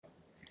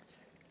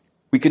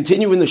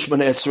continue in the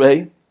Shemona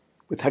Esrei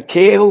with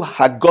Hakel,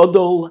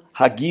 Hagadol,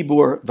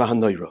 Hagibor,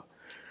 V'Hanoira.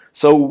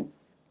 So,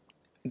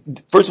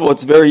 first of all,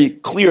 it's very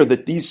clear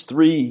that these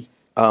three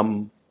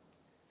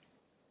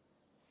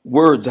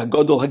words,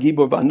 Hagadol,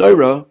 Hagibor,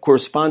 V'Hanoira,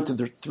 correspond to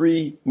the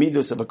three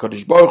midos of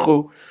HaKadosh Baruch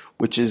Hu,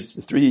 which is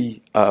the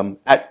three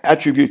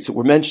attributes that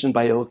were mentioned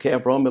by Elokei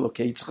Avraham,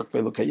 Elokei Yitzchak,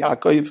 Elokei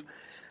Yaakov.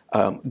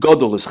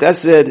 Gadol is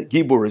Chesed,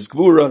 Gibor is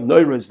Gvura,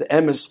 Noira is the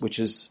Emes, which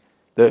is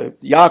the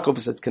Yaakov,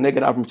 is that's Keneged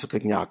Avram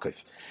Tzukek Yaakov.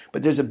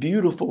 But there's a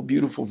beautiful,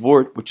 beautiful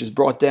vort which is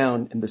brought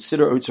down in the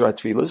Siddur Otzar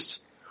Tefilah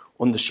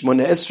on the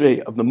Shemona Esrei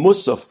of the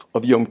Musaf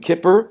of Yom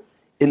Kippur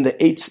in the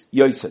Eitz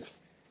Yosef.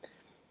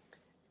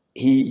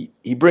 He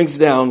brings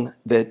down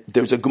that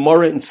there's a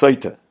Gemara in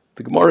Saita.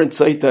 The Gemara in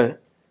Saita,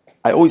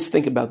 I always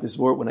think about this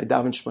word when I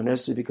daven Shemona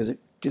Esrei because it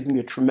gives me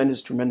a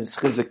tremendous, tremendous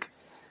chizuk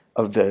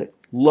of the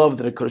love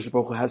that HaKadosh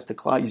Baruch Hu has to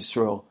Klal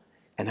Yisrael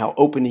and how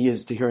open he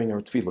is to hearing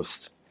our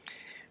tefillos.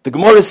 The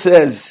Gemara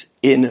says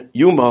in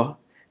Yuma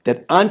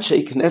that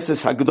Anshe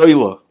Knesses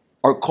Hagdola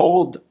are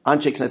called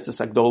Anshe Knesses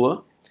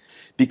Hagdola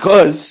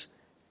because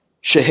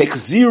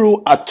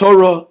Shehechziru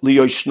Atorah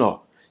Liyoshna,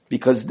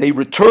 because they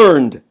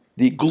returned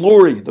the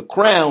glory, the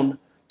crown,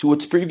 to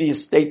its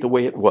previous state the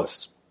way it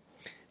was.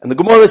 And the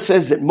Gemara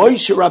says that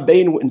Moshe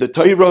Rabbeinu in the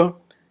Torah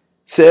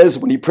says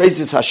when he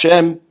praises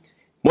Hashem,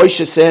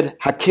 Moshe said,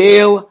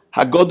 Hakel,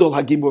 Hagadol,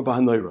 Hagibor,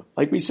 V'Hanoira,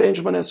 like we say in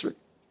Shemona Esrei.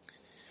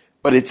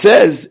 But it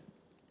says,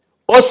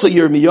 also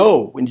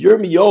Yirmiyahu, when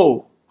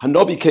Yirmiyahu,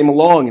 Hanavi came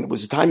along and it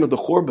was the time of the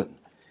Churban,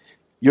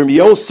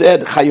 Yirmiyahu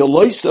said,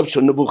 Chayoloisav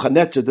shel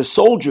Nebuchadnezzar, the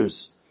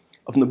soldiers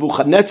of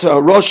Nebuchadnezzar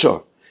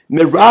Arosha,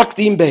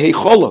 Mirakdim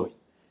behecholoi,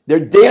 they're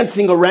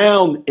dancing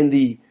around in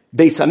the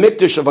Beis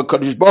Hamikdash of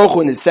HaKadosh Baruch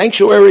Hu in his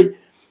sanctuary.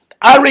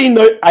 Where is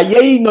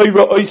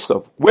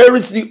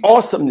the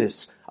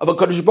awesomeness of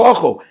HaKadosh Baruch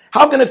Hu?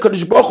 How can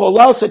HaKadosh Baruch Hu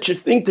allow such a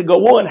thing to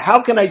go on?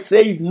 How can I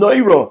say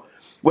Noira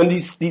when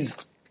these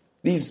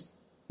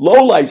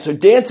lowlifes are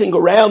dancing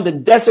around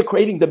and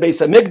desecrating the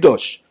Beis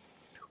Hamikdash?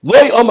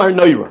 Loi Omar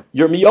Noira.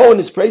 Yirmiyahu in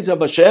his praise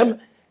of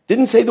Hashem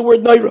didn't say the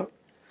word Noira.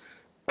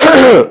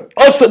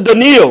 Also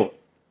Daniel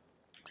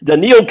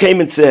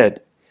came and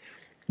said,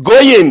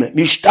 Goyim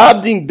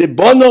mishtabding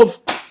bibonov.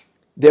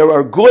 There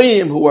are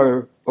goyim who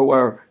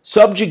are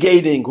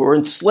subjugating, who are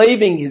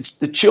enslaving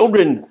the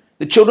children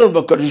of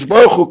HaKadosh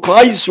Baruch Hu,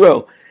 Klal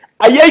Yisrael.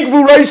 Ayei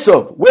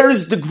gvuraisov. Where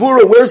is the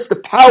gvura? Where is the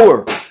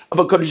power of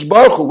HaKadosh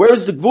Baruch Hu? Where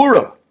is the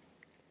gvura?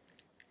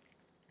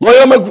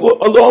 Lo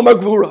amar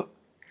gvura.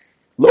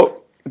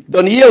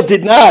 Daniel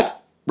did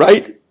not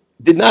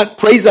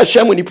praise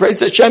Hashem. When he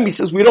praised Hashem, he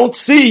says, we don't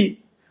see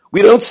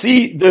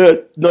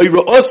the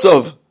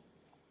Noira'osov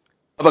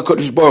of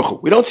HaKadosh Baruch Hu.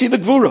 We don't see the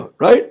Gvura,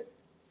 right?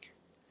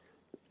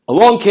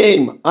 Along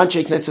came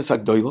Anshe Knesses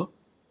Hagdola,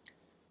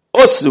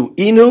 Osu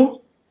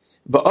Inu,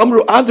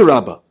 Va'amru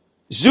Adarabba,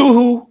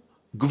 Zuhu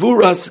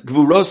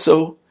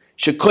Gvuraso,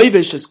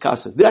 Shekoivesh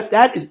Eskasa.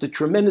 That is the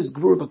tremendous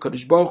Gvura of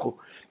HaKadosh Baruch Hu,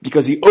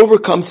 because he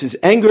overcomes his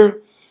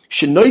anger,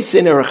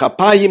 Shenoisen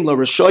Erachapayim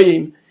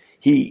LaRashoyim,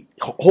 he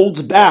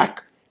holds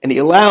back and he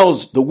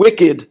allows the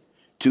wicked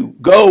to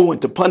go and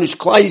to punish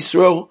Klal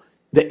Yisrael.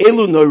 The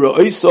Elu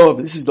Noira'osov,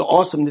 this is the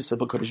awesomeness of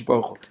HaKadosh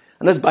Baruch Hu.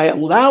 And that's by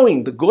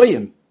allowing the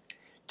Goyim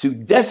to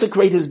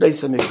desecrate his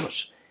Beis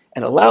HaMikdash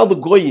and allow the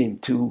Goyim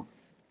to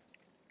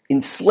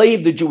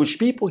enslave the Jewish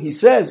people, he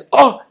says,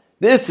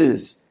 this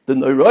is the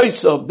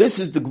Noira'osov, this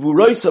is the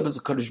Gvura'osov as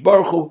HaKadosh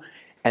Baruch Hu.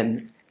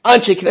 And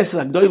Anshe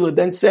Knesset Hagdola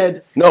then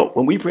said, no,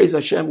 when we praise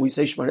Hashem, we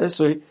say Shemona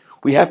Esrei,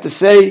 we have to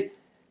say,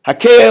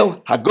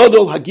 Hakel,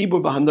 Hagadol,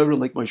 Hagibor, V'Hanoira,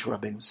 like Moshe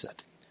Rabbeinu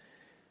said.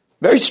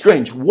 Very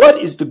strange.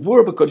 What is the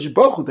Gvura of HaKadosh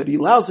Baruch Hu that he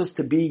allows us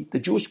to be, the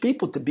Jewish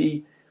people, to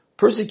be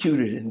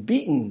persecuted and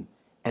beaten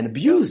and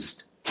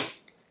abused?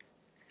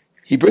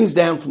 He brings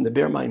down from the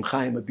Be'er Mayim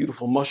Chaim a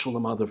beautiful mashal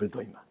l'mada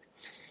v'doima.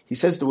 He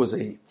says there was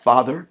a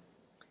father,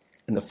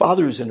 and the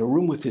father is in a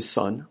room with his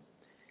son,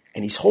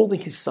 and he's holding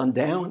his son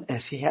down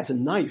as he has a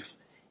knife,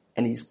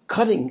 and he's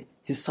cutting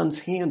his son's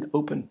hand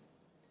open.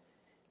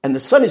 And the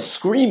son is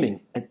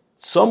screaming, and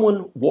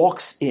someone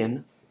walks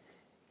in,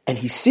 and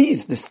he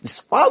sees this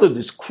father,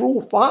 this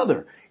cruel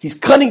father. He's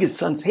cutting his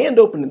son's hand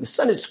open, and the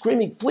son is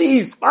screaming,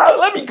 please, Father,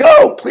 let me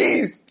go,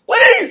 please,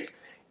 please.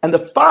 And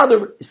the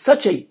father is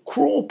such a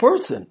cruel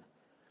person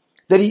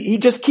that he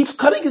just keeps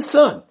cutting his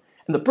son.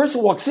 And the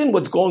person walks in,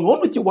 what's going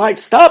on with you? Why?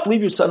 Stop,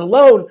 leave your son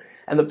alone.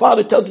 And the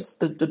father tells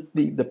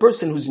the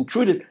person who's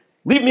intruded,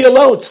 leave me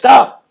alone,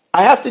 stop,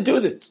 I have to do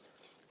this.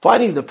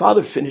 Finally, the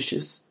father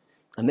finishes,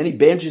 and then he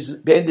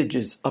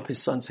bandages up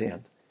his son's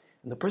hand.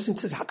 And the person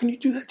says, how can you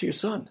do that to your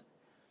son?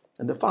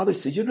 And the father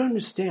says, you don't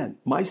understand.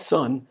 My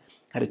son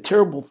had a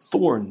terrible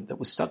thorn that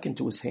was stuck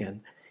into his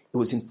hand. It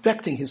was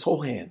infecting his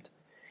whole hand.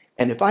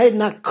 And if I had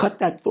not cut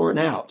that thorn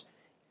out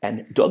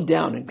and dug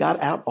down and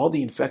got out all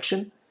the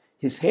infection,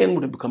 his hand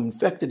would have become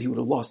infected. He would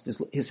have lost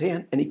his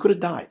hand and he could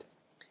have died.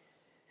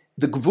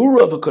 The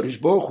Gvura of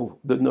HaKadosh Baruch Hu,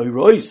 the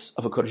Noirois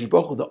of HaKadosh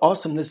Baruch Hu, the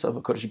awesomeness of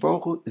HaKadosh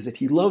Baruch Hu is that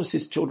he loves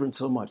his children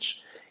so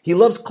much. He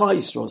loves Klal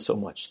Yisrael so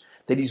much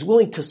that he's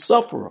willing to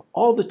suffer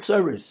all the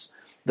tzaris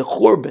the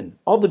Churban,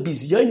 all the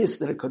bizyonis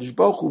that HaKadosh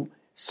Baruch Hu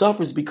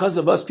suffers because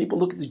of us. People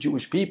look at the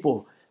Jewish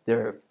people,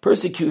 they're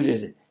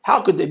persecuted.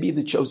 How could they be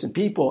the chosen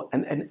people?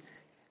 And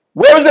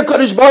where is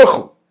HaKadosh Baruch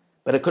Hu?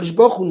 But HaKadosh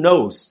Baruch Hu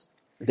knows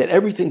that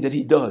everything that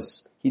he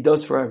does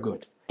for our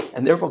good.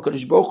 And therefore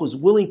HaKadosh Baruch Hu is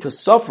willing to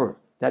suffer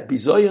that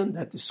bizoyon,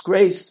 that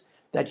disgrace,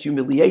 that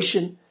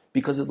humiliation,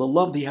 because of the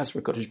love that he has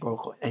for HaKadosh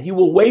Baruch Hu. And he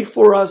will wait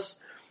for us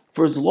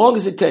for as long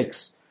as it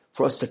takes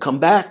for us to come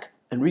back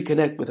and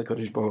reconnect with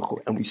HaKadosh Baruch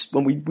Hu. And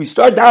when we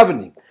start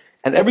davening,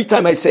 and every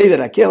time I say that,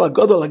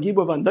 Hagadol,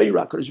 Hagibor,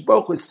 HaKadosh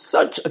Baruch Hu is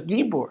such a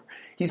Hagibor.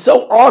 He's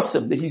so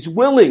awesome that he's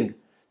willing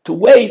to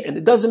wait, and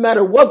it doesn't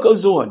matter what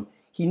goes on.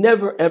 He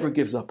never ever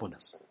gives up on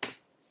us.